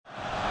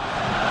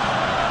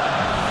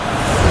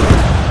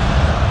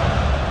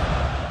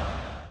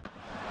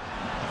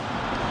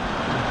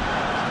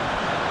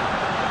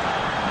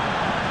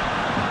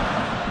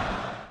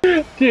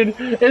Dude,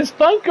 is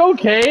Funk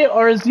okay,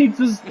 or is he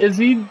just, is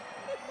it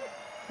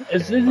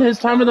his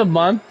time of the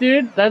month,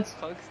 dude? That's...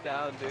 Funk's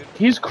down, dude.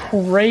 He's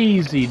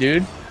crazy,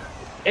 dude.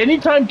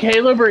 Anytime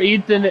Caleb or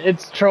Ethan,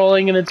 it's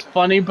trolling and it's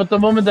funny, but the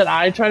moment that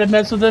I try to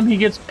mess with him, he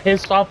gets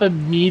pissed off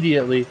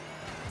immediately.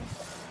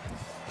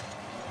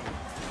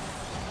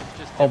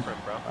 Just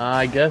different, bro.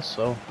 I guess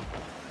so.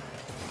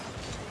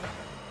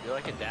 You're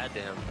like a dad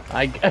to him.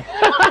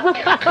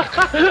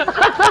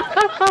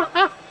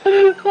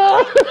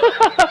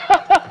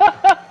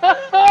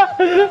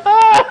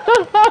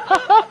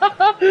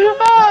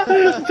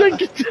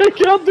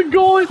 Take out the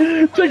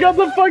goalie! Take out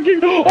the fucking...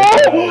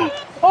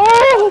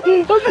 Oh!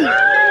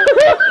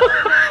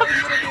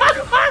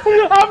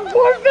 I'm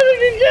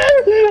forfeiting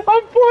again!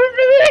 I'm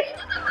forfeiting!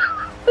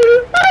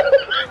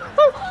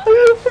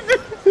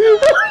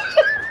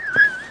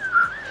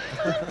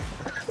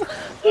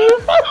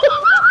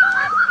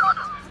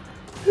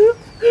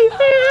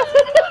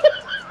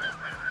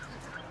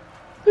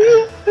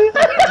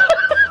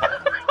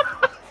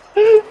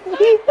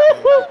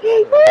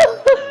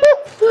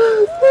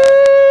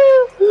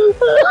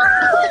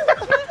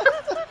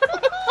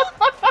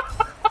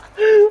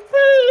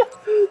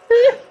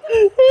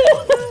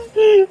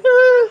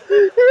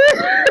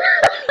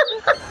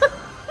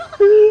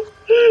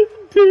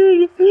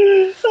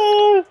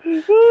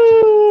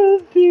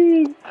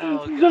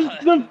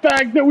 The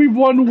fact that we've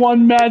won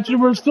one match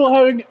and we're still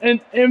having an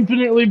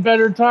infinitely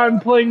better time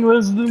playing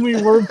this than we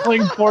were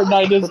playing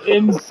Fortnite is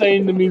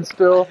insane to me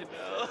still. I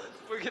know.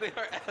 We're getting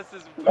our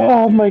asses whipped.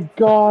 Oh my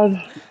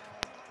god.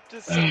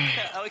 Just so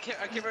I can't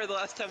remember the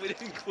last time we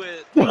didn't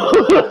quit.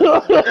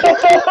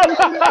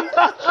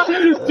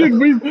 Dude,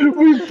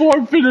 we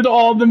forfeited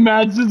all the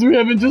matches. We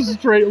haven't just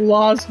straight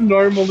lost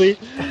normally.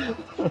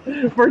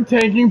 We're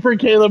tanking for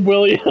Caleb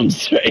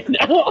Williams right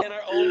now. And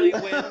our only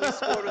win was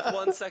scored with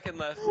 1 second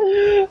left.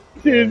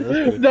 Dude,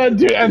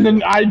 and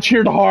then I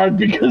cheered hard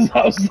because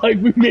I was like,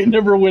 we may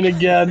never win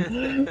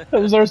again.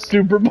 That was our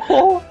Super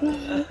Bowl.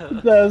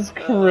 That's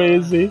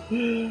crazy.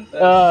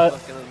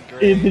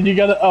 Ethan, you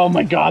gotta. Oh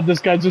my god, this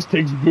guy just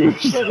takes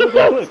boost. I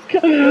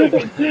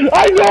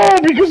know,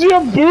 because you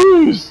have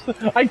boost.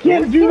 I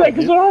can't do that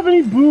because I don't have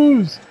any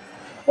boost.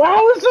 Well,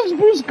 how is this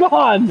boost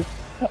gone?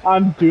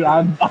 I'm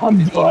done. I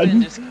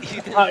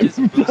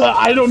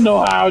don't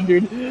know how,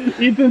 dude.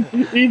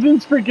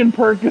 Ethan's freaking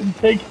perk is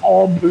take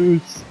all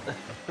boosts.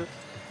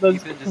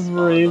 That's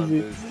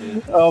crazy.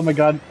 Boost, oh my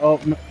god. Oh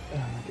my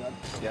god.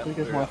 Yep, What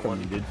do you guys want from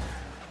me, dude?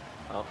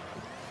 Oh.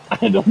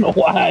 I don't know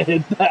why I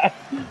hit that.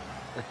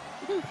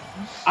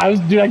 I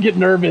get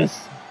nervous.